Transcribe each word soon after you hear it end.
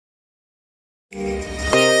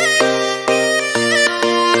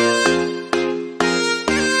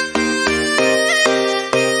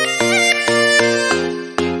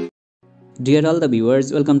Dear all the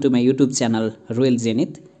viewers, welcome to my YouTube channel Royal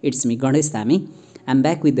Zenith. It's me Ganesh Thami. I'm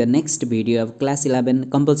back with the next video of Class 11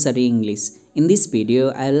 Compulsory English. In this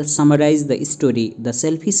video, I'll summarize the story The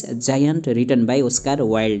Selfish Giant written by Oscar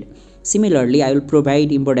Wilde. Similarly, I will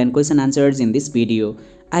provide important question answers in this video.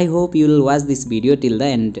 I hope you will watch this video till the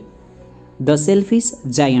end. The Selfish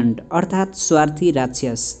Giant अर्थात स्वार्थी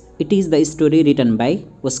राक्षस. It is the story written by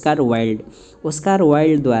Oscar Wilde. Oscar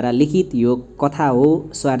Wilde द्वारा लिखित यो कथा हो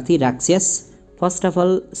स्वार्थी राक्षस. First of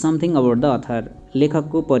all, something about the author.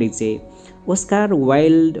 लेखकको परिचय. Oscar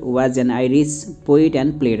Wilde was an Irish poet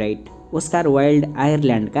and playwright. Oscar Wilde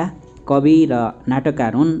आयरल्यान्डका कवि र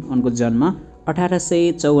नाटककार हुन्. उनको जन्म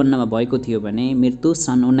 1854 मा भएको थियो भने मृत्यु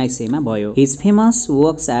सन् 1900 मा भयो. His famous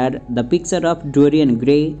works are The Picture of Dorian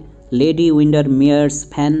Gray, Lady Windermere's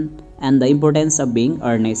Fan and The Importance of Being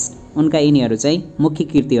Earnest. उनका यिनीहरू चाहिँ मुख्य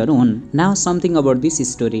कृतिहरू हुन्. Now something about this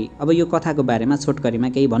story. अब यो कथाको बारेमा छोटकरीमा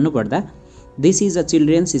केही भन्नुपर्दा This is a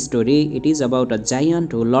children's story. It is about a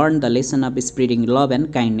giant who learned the lesson of spreading love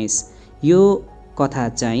and kindness. यो कथा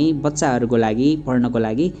चाहिँ बच्चाहरूको लागि पढ्नको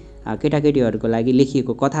लागि केटाकेटीहरूको लागि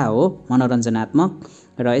लेखिएको कथा हो, मनोरञ्जनात्मक.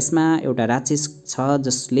 र यसमा एउटा राक्षस छ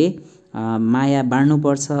जसले माया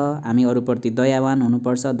बाँड्नुपर्छ, हामी अरूप्रति दयावान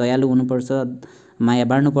हुनुपर्छ, दयालु हुनुपर्छ, माया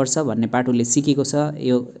बाँड्नुपर्छ भन्ने पाठोले सिकेको छ.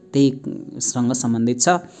 यो त्यहीसँग सम्बन्धित छ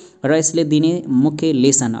र यसले दिने मुख्य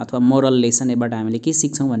लेसन अथवा मोरल लेसन एबाट हामीले के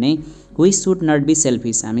सिक्छौँ भने we should not be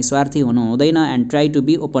selfish, हामी स्वार्थी हुनु हुँदैन. And try to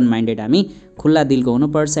be open minded, हामी खुल्ला दिलको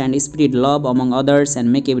हुनुपर्छ. And स्प्रिड love among others and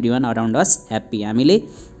make every one around us happy, हामीले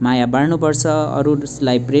माया बाँड्नुपर्छ,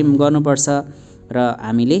 अरूलाई प्रेम गर्नुपर्छ र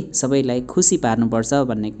हामीले सबैलाई खुसी पार्नुपर्छ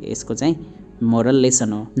भन्ने यसको चाहिँ मोरल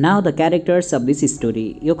लेसन हो. Now the characters of this story.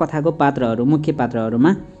 यो कथाको पात्रहरू, मुख्य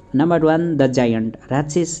पात्रहरूमा नम्बर 1 द जायन्ट,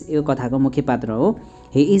 राक्षस यो कथाको मुख्य पात्र हो.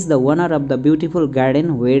 He is the owner of the beautiful garden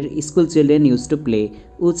where school children use to play.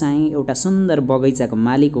 ऊ चाहिँ एउटा सुन्दर बगैँचाको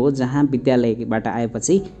मालिक हो जहाँ विद्यालयबाट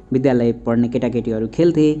आएपछि विद्यालय पढ्ने केटाकेटीहरू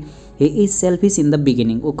खेल्थे. He is selfish in the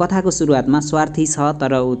beginning. ऊ कथाको सुरुवातमा स्वार्थी छ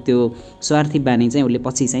तर ऊ त्यो स्वार्थी बानी चाहिँ उसले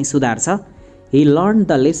पछि चाहिँ सुधार्छ. ही learn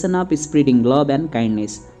the lesson of स्प्रिडिङ love and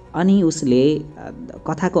kindness. अनि उसले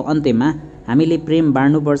कथाको अन्त्यमा हामीले प्रेम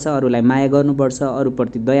बाँड्नुपर्छ, अरूलाई माया गर्नुपर्छ,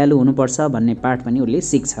 अरूप्रति दयालु हुनुपर्छ भन्ने पाठ पनि उसले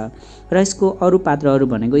सिक्छ. र यसको अरू पात्रहरू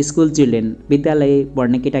भनेको स्कुल चिल्ड्रेन, विद्यालय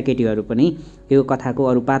पढ्ने केटाकेटीहरू पनि यो कथाको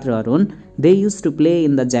अरू पात्रहरू हुन्. They use to play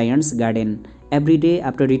in the giants garden every day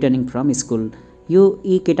after returning from school. यो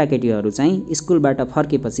यी केटाकेटीहरू चाहिँ स्कुलबाट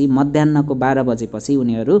फर्केपछि मध्याहको 12 बजेपछि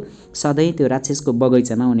उनीहरू सधैँ त्यो राक्षसको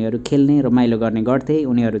बगैँचामा उनीहरू खेल्ने रमाइलो गर्ने गर्थे.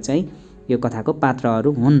 उनीहरू चाहिँ यो कथाको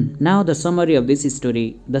पात्रहरू हुन्. Now the summary of this story.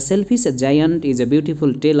 The selfish giant is a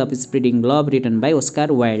beautiful tail of स्प्रिडिङ love return by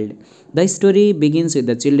Oscar wild. The story begins with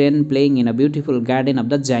the children playing in a beautiful garden of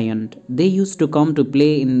the giant. They use to come to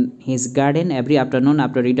play in his garden every afternoon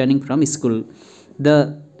after returning from school. The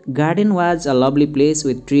garden was a lovely place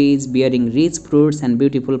with trees bearing rich fruits and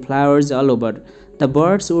beautiful flowers all over. The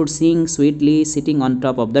birds would sing sweetly sitting on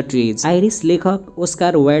top of the trees. Iris लेखक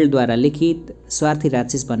Oscar वाइल्डद्वारा लिखित स्वार्थी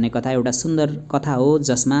राक्षस भन्ने कथा एउटा सुन्दर कथा हो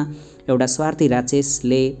जसमा एउटा स्वार्थी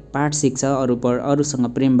राक्षसले पाठ सिक्छ, अरूसँग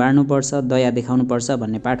प्रेम बाँड्नुपर्छ, दया देखाउनुपर्छ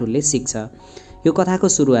भन्ने पाठ उसले सिक्छ. यो कथाको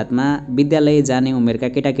सुरुवातमा विद्यालय जाने उमेरका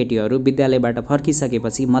केटाकेटीहरू विद्यालयबाट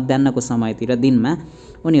फर्किसकेपछि मध्याहको समयतिर दिनमा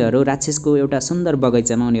उनीहरू राक्षसको एउटा सुन्दर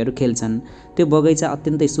बगैँचामा उनीहरू खेल्छन्. त्यो बगैँचा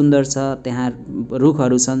अत्यन्तै सुन्दर छ, त्यहाँ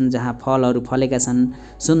रुखहरू छन् जहाँ फलहरू फलेका छन्,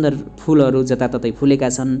 सुन्दर फुलहरू जताततै फुलेका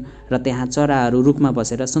छन् र त्यहाँ चराहरू रुखमा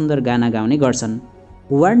बसेर सुन्दर गाना गाउने गर्छन्.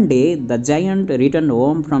 One day, the giant returned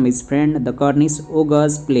home from his friend the Cornish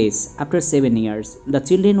ogre's place after 7 years. The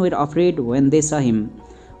children were afraid when they saw him.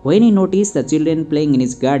 When he noticed the children playing in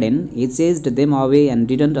his garden, he chased them away and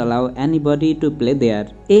didn't allow anybody to play there.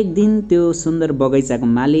 एक दिन त्यो सुन्दर बगैँचाको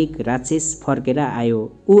मालिक राक्षस फर्केर आयो.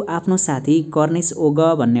 ऊ आफ्नो साथी कर्निस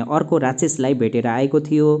ओगर भन्ने अर्को राक्षसलाई भेटेर आएको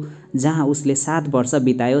थियो जहाँ उसले 7 वर्ष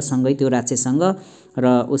बितायो सँगै त्यो राक्षससँग.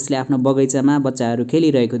 र उसले आफ्नो बगैँचामा बच्चाहरू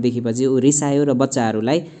खेलिरहेको देखेपछि ऊ रिसायो र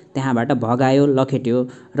बच्चाहरूलाई त्यहाँबाट भगायो, लखेट्यो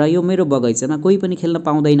र यो मेरो बगैँचामा कोही पनि खेल्न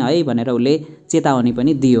पाउँदैन है भनेर उसले चेतावनी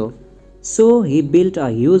पनि दियो. So he built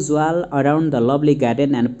a huge wall around the lovely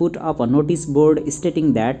garden and put up a notice board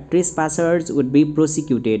stating that trespassers would be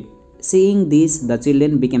prosecuted. Seeing this, the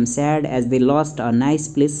children became sad as they lost a nice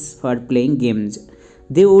place for playing games.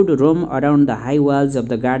 They would roam around the high walls of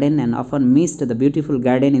the garden and often missed the beautiful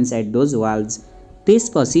garden inside those walls.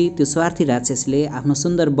 त्यसपछि त्यो स्वार्थी राक्षसले आफ्नो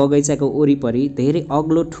सुन्दर बगैँचाको वरिपरि धेरै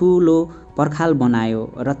अग्लो ठुलो पर्खाल बनायो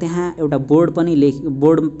र त्यहाँ एउटा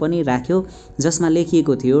बोर्ड पनि राख्यो जसमा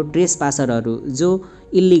लेखिएको थियो ट्रेसपासरहरू जो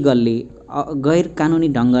इल्लिगल्ली गैर कानुनी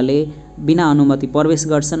ढङ्गले बिना अनुमति प्रवेश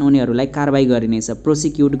गर्छन् उनीहरूलाई कारबाही गरिनेछ,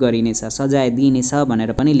 प्रोसिक्युट गरिनेछ, सजाय दिइनेछ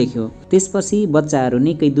भनेर पनि लेख्यो। त्यसपछि बच्चाहरू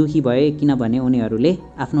निकै दुखी भए किनभने उनीहरूले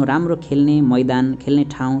आफ्नो राम्रो खेल्ने मैदान, खेल्ने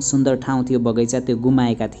ठाउँ, सुन्दर ठाउँ थियो बगैँचा, त्यो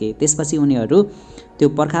गुमाएका थिए। त्यसपछि उनीहरू त्यो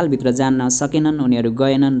पर्खालभित्र जान सकेनन्, उनीहरू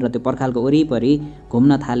गएनन् र त्यो पर्खालको वरिपरि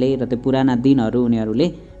घुम्न थाले र त्यो पुराना दिनहरू उनीहरूले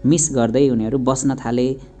मिस गर्दै उनीहरू बस्न थाले।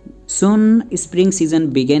 Soon spring season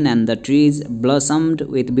began and the trees blossomed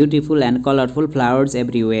with beautiful and colorful flowers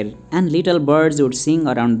everywhere, and little birds would sing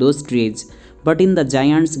around those trees. But in the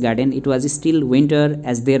giant's garden it was still winter,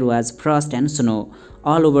 as there was frost and snow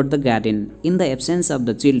all over the garden. In the absence of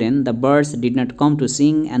the children, the birds did not come to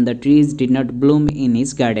sing and the trees did not bloom in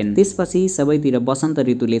his garden. त्यसपछि सबैतिर बसन्त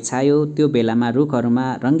ऋतुले छायो। त्यो बेलामा रुखहरूमा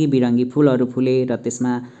रङ्गी-बिरङ्गी फूलहरू फुले र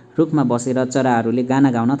त्यसमा रुखमा बसेर चराहरूले गाना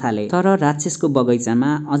गाउन थाले। तर राक्षसको बगैँचामा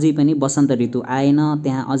अझै पनि बसन्त ऋतु आएन।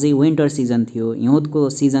 त्यहाँ अझै विन्टर सिजन थियो, हिउँदको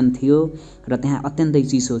सिजन थियो र त्यहाँ अत्यन्तै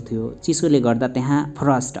चिसो थियो। चिसोले गर्दा त्यहाँ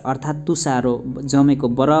फ्रस्ट अर्थात् तुषारो जमेको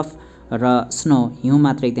बरफ र स्नो हिउँ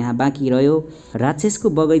मात्रै त्यहाँ बाँकी रह्यो। राक्षसको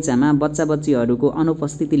बगैँचामा बच्चा-बच्चीहरूको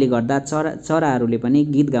अनुपस्थितिले गर्दा चराहरूले पनि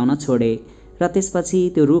गीत गाउन छोडे र त्यसपछि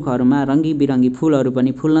त्यो रुखहरूमा रङ्गी-बिरङ्गी फूलहरू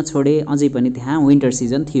पनि फुल्न छोडे। अझै पनि त्यहाँ विन्टर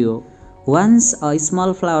सिजन थियो। Once a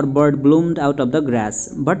small flower bird bloomed out of the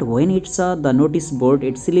grass, but when it saw the notice board,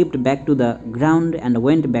 it slipped back to the ground and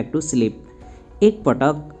went back to sleep. एक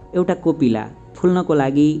पटक एउटा कोपिला फुल्नको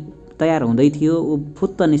लागि तयार हुँदै थियो। ऊ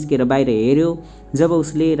फुत्त निस्केर बाहिर हेर्यो। जब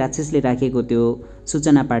उसले राक्षसले राखेको त्यो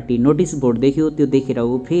सूचना पार्टी नोटिस बोर्ड देख्यो, त्यो देखेर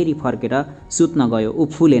ऊ फेरि फर्केर सुत्न गयो। ऊ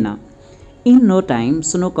फुलेन। In no time,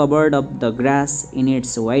 snow covered up the grass in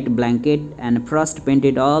its white blanket and frost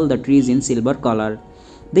painted all the trees in silver color.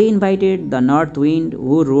 They invited the north wind,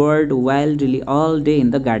 who roared wildly all day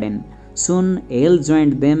in the garden. Soon hail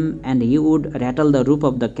joined them, and he would rattle the roof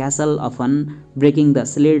of the castle, often breaking the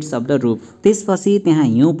slats of the roof. त्यसपछि त्यहाँ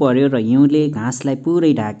हिउँ पर्यो र हिउँले घाँसलाई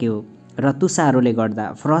पुरै ढाक्यो र तुषारोले गर्दा,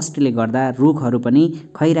 फ्रस्टले गर्दा रुखहरू पनि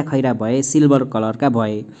खैरा खैरा भए, सिल्भर कलरका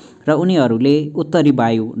भए र उनीहरूले उत्तरी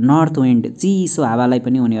वायु, नर्थ विन्ड, चिसो हावालाई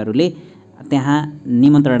पनि उनीहरूले त्यहाँ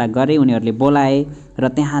निमन्त्रणा गरे, उनीहरूले बोलाए र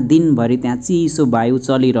त्यहाँ दिनभरि त्यहाँ चिसो वायु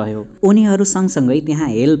चलिरह्यो। उनीहरू सँगसँगै त्यहाँ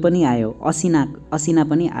हेल पनि आयो, असिना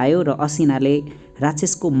पनि आयो र असिनाले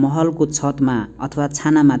राक्षसको महलको छतमा अथवा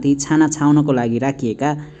छानामाथि छाना छाउनको लागि राखिएका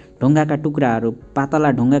ढुङ्गाका टुक्राहरू, पातला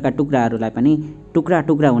ढुङ्गाका टुक्राहरूलाई पनि टुक्रा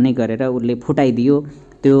टुक्रा हुने गरेर उसले फुटाइदियो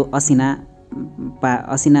त्यो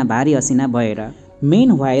असिना भारी असिना भएर।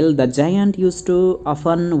 Meanwhile, the giant used to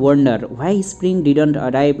often wonder why spring didn't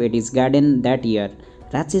arrive at his garden that year.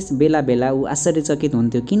 राक्षस बेला बेला ऊ आश्चर्यचकित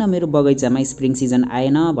हुन्थ्यो, किन मेरो बगैँचामा स्प्रिङ सिजन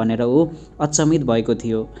आएन भनेर ऊ अचम्मित भएको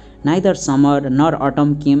थियो। Neither summer nor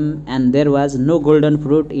autumn came, and there was no golden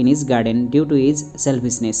fruit in his garden due to his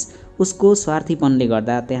selfishness. उसको स्वार्थीपनले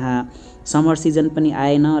गर्दा त्यहाँ समर सिजन पनि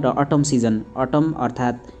आएन र अटम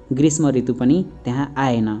अर्थात् ग्रीष्म ऋतु पनि त्यहाँ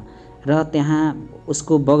आएन र त्यहाँ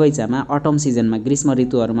उसको बगैँचामा अटम सिजनमा ग्रीष्म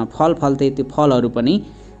ऋतुहरूमा फल फल्थे, त्यो फलहरू पनि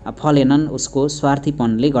फलेनन् उसको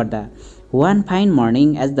स्वार्थीपनले गर्दा। One fine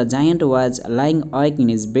morning, as the giant was lying awake in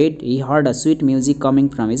his bed, he heard a sweet music coming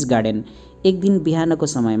from his garden. एक दिन बिहानको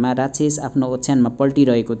समयमा राक्षस आफ्नो ओछ्यानमा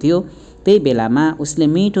पल्टिरहेको थियो। त्यही बेलामा उसले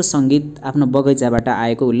मिठो सङ्गीत आफ्नो बगैँचाबाट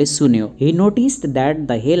आएको उसले सुन्यो। He noticed that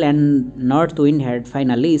the hail and north wind had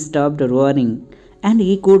finally stopped roaring, and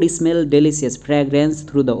he could smell delicious fragrance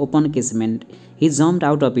through the open casement. He jumped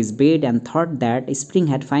out of his bed and thought that spring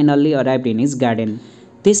had finally arrived in his garden.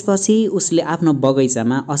 त्यसपछि उसले आफ्नो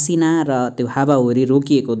बगैँचामा असिना र त्यो हावाहुरी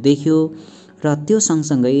रोकिएको देख्यो र त्यो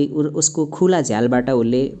सँगसँगै उसको खुला झ्यालबाट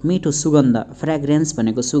उसले मिठो सुगन्ध, फ्रेग्रेन्स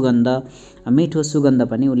भनेको सुगन्ध, मिठो सुगन्ध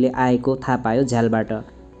पनि उसले आएको थाहा पायो झ्यालबाट।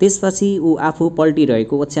 त्यसपछि ऊ आफू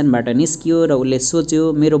पल्टिरहेको ओछ्यानबाट निस्कियो र उसले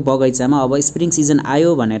सोच्यो मेरो बगैँचामा अब स्प्रिङ सिजन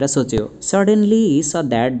आयो भनेर सोच्यो। Suddenly he saw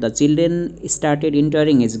that the children started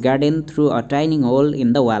entering his garden through a tiny hole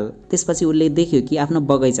in the wall. त्यसपछि उसले देख्यो कि आफ्नो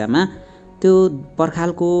बगैँचामा त्यो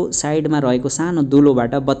पर्खालको साइडमा रहेको सानो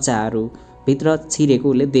दुलोबाट बच्चाहरू भित्र छिरेको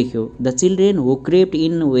उसले देख्यो। The children who crept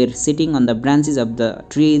in were sitting on the branches of the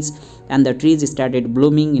trees, and the trees started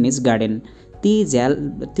blooming in his garden. ती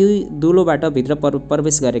दुलोबाट भित्र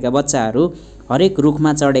प्रवेश गरेका बच्चाहरू हरेक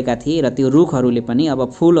रुखमा चढेका थिए र त्यो रुखहरूले पनि अब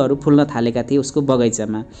फूलहरू फुल्न थालेका थिए उसको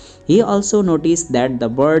बगैँचामा। He also noticed that the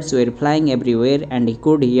birds were flying everywhere, and he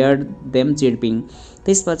could hear them chirping.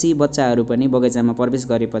 त्यसपछि बच्चाहरू पनि बगैँचामा प्रवेश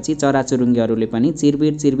गरेपछि चराचुरुङ्गीहरूले पनि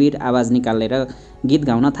चिरबिर चिरबिर आवाज निकालेर गीत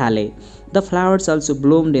गाउन थाले। The flowers also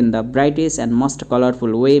bloomed in the brightest and most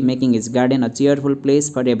colorful way, making his garden a cheerful place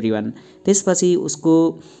for everyone. त्यसपछि उसको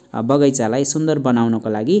बगैँचालाई सुन्दर बनाउनको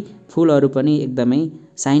लागि फूलहरू पनि एकदमै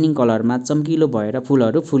शाइनिङ कलरमा चम्किलो भएर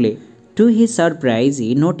फूलहरू फुले। To his surprise,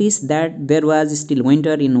 he noticed that there was still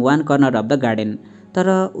winter in one corner of the garden. तर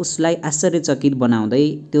उसलाई आश्चर्यचकित बनाउँदै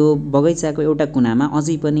त्यो बगैँचाको एउटा कुनामा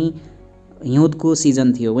अझै पनि हिउँदको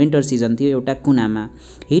सिजन थियो, विन्टर सिजन थियो एउटा कुनामा.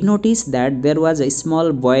 He noticed that there was a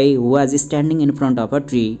small boy who was standing in front of a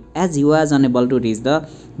tree as he was unable to reach the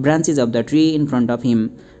branches of the tree in front of him.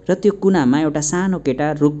 र त्यो कुनामा एउटा सानो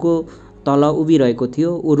केटा रुखको तल उभिरहेको थियो.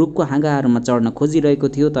 ऊ रुखको हाँगाहरूमा चढ्न खोजिरहेको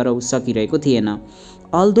थियो तर ऊ सकिरहेको थिएन.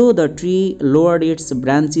 Although the tree lowered its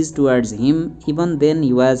branches towards him, even then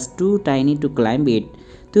he was too tiny to climb it.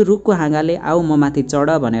 त्यो रुखको हाँगाले आऊ म माथि चढ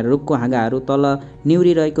भनेर रुखको हाँगाहरू तल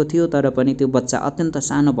निहुरिरहेको थियो तर पनि त्यो बच्चा अत्यन्त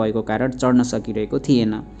सानो भएको कारण चढ्न सकिरहेको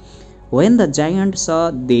थिएन. When the giant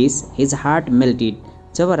saw this, his heart melted.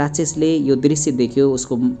 जब राक्षसले यो दृश्य देख्यो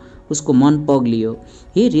उसको मन पग्लियो.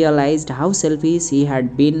 He realized how selfish he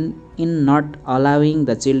had been in not allowing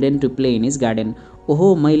the children to play in his garden. ओहो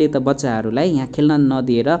मैले त बच्चाहरूलाई यहाँ खेल्न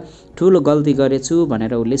नदिएर ठुलो गल्ती गरेछु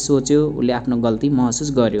भनेर उसले सोच्यो. उसले आफ्नो गल्ती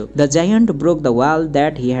महसुस गर्यो. The giant broke the wall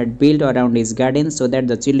that he had built around his garden so that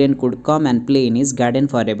the children could come and play in his garden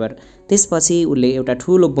forever. त्यसपछि उसले एउटा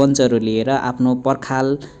ठुलो बन्चरो लिएर आफ्नो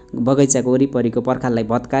पर्खाल बगैँचाको वरिपरिको पर्खाललाई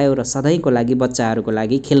भत्कायो र सधैँको लागि बच्चाहरूको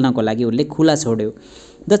लागि खेल्नको लागि उसले खुला छोड्यो.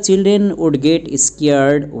 The children would get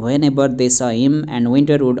scared whenever they saw him and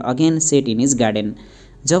winter would again set in his garden.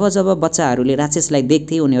 जब जब बच्चाहरूले राक्षसलाई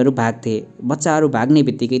देख्थे उनीहरू भाग्थे. बच्चाहरू भाग्ने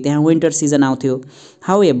बित्तिकै त्यहाँ विन्टर सिजन आउँथ्यो.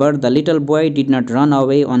 However, the little boy did not run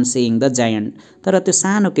away on seeing the giant. तर त्यो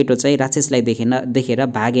सानो केटो चाहिँ राक्षसलाई देखेर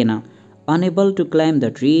भागेन. Unable to climb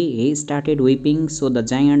the tree, he started weeping, so the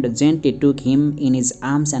giant gently took him in his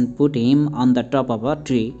arms and put him on the top of a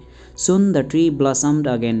tree. Soon the tree blossomed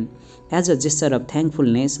again. As a gesture of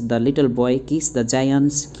thankfulness, the little boy kissed the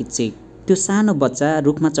giant's cheek. त्यो सानो बच्चा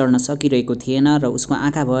रुखमा चढ्न सकिरहेको थिएन र उसको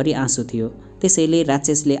आँखाभरि आँसु थियो. त्यसैले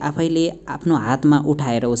राक्षसले आफैले आफ्नो हातमा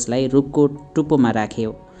उठाएर उसलाई रुखको टुप्पोमा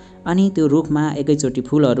राख्यो. अनि त्यो रुखमा एकैचोटि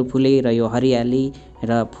फुलहरू फुले र यो हरियाली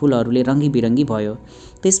र फुलहरूले रङ्गीबिरङ्गी भयो.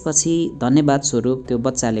 त्यसपछि धन्यवाद स्वरूप त्यो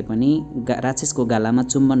बच्चाले पनि राक्षसको गालामा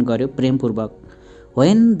चुम्बन गर्यो प्रेमपूर्वक.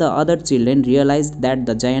 When the other children realized that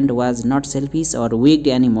the giant was not selfish or weak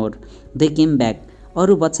anymore, they came back.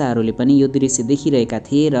 अरू बच्चाहरूले पनि यो दृश्य देखिरहेका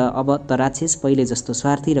थिए र अब त राक्षस पहिले जस्तो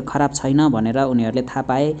स्वार्थी र खराब छैन भनेर उनीहरूले थाहा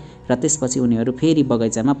पाए र त्यसपछि उनीहरू फेरि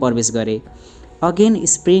बगैँचामा प्रवेश गरे. Again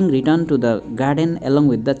spring returned to the garden along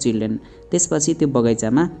with the children. त्यसपछि त्यो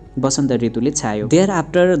बगैँचामा वसन्त ऋतुले छायो.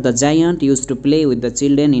 Thereafter the giant used to play with the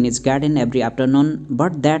children in his garden every afternoon,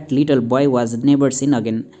 but that little boy was never seen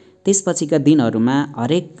again. त्यसपछिका दिनहरूमा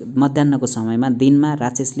हरेक मध्याह्नको समयमा दिनमा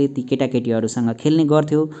राक्षसले ती केटाकेटीहरूसँग खेल्ने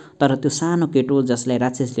गर्थ्यो तर त्यो सानो केटो जसलाई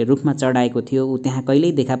राक्षसले रुखमा चढाएको थियो ऊ त्यहाँ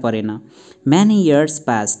कहिल्यै देखा परेन. Many years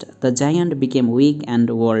passed. The giant became weak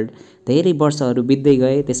and old. धेरै वर्षहरू बित्दै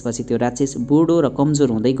गए. त्यसपछि त्यो राक्षस बुढो र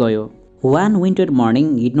कमजोर हुँदै गयो. One winter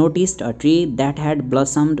morning, he noticed a tree that had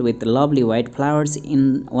blossomed with lovely white flowers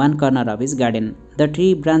in one corner of his garden. The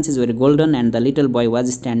tree branches were golden and the little boy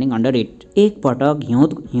was standing under it. एक पटक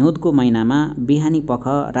हिउँदको महिनामा बिहानी पख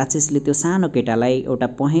राक्षसले त्यो सानो केटालाई एउटा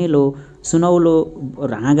पहेँलो सुनौलो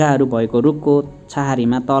हाँगाहरू भएको रुखको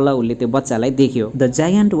छहारीमा तल उसले त्यो बच्चालाई देख्यो. The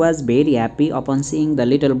giant was very happy upon seeing the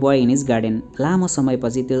little boy in his garden. लामो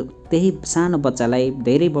समयपछि त्यही सानो बच्चालाई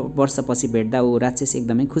धेरै वर्षपछि भेट्दा ऊ राक्षस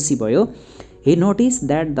एकदमै खुसी भयो. He noticed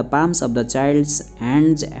that the palms of the child's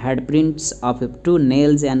hands had prints of 2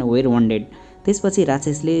 nails and were wounded. त्यसपछि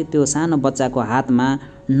राक्षसले त्यो सानो बच्चाको हातमा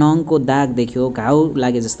नङको दाग देख्यो, घाउ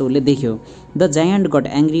लागे जस्तो उसले देख्यो. The giant got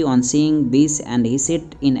angry on seeing this and he said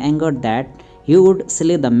in anger that he would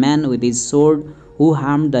slay the man with his sword who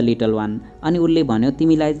harmed the little one. अनि उसले भन्यो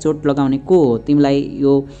तिमीलाई चोट लगाउने को हो, तिमीलाई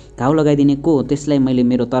यो घाउ लगाइदिने को हो, त्यसलाई मैले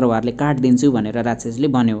मेरो तरवारले काट्दिन्छु भनेर राक्षसले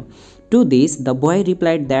भन्यो. To this the boy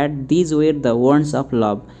replied that these were the words of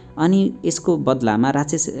love. अनि यसको बदलामा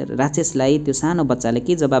राक्षसलाई त्यो सानो बच्चाले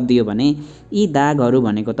के जवाब दियो भने यी दागहरू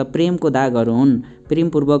भनेको त प्रेमको दागहरू हुन्,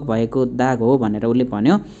 प्रेमपूर्वक भएको दाग हो भनेर उसले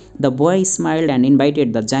भन्यो. The boy smiled and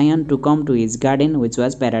invited the giant to come to his garden which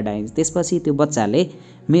was paradise. त्यसपछि त्यो बच्चाले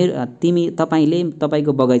तपाईले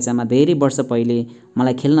तपाईको बगैँचामा धेरै वर्ष पहिले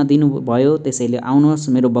मलाई खेल्न दिनु भयो, त्यसैले आउनुहोस्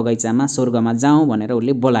मेरो बगैँचामा स्वर्गमा जाउँ भनेर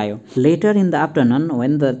उसले बोलायो. Later in the afternoon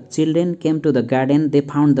when the children came to the garden they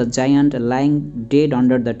found the giant lying dead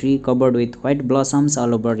under the tree covered with white blossoms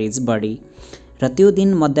all over his body. र त्यो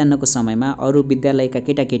दिन मध्याह्नको समयमा अरू विद्यालयका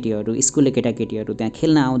केटाकेटीहरू स्कुलले केटाकेटीहरू त्यहाँ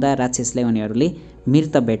खेल्न आउँदा राक्षसलाई उनीहरूले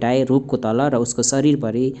मृत भेटाए रुखको तल र उसको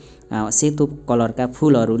शरीरभरि सेतो कलरका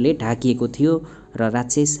फूलहरूले ढाकिएको थियो र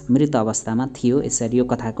राक्षस मृत अवस्थामा थियो. यसरी यो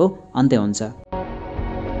कथाको अन्त्य हुन्छ.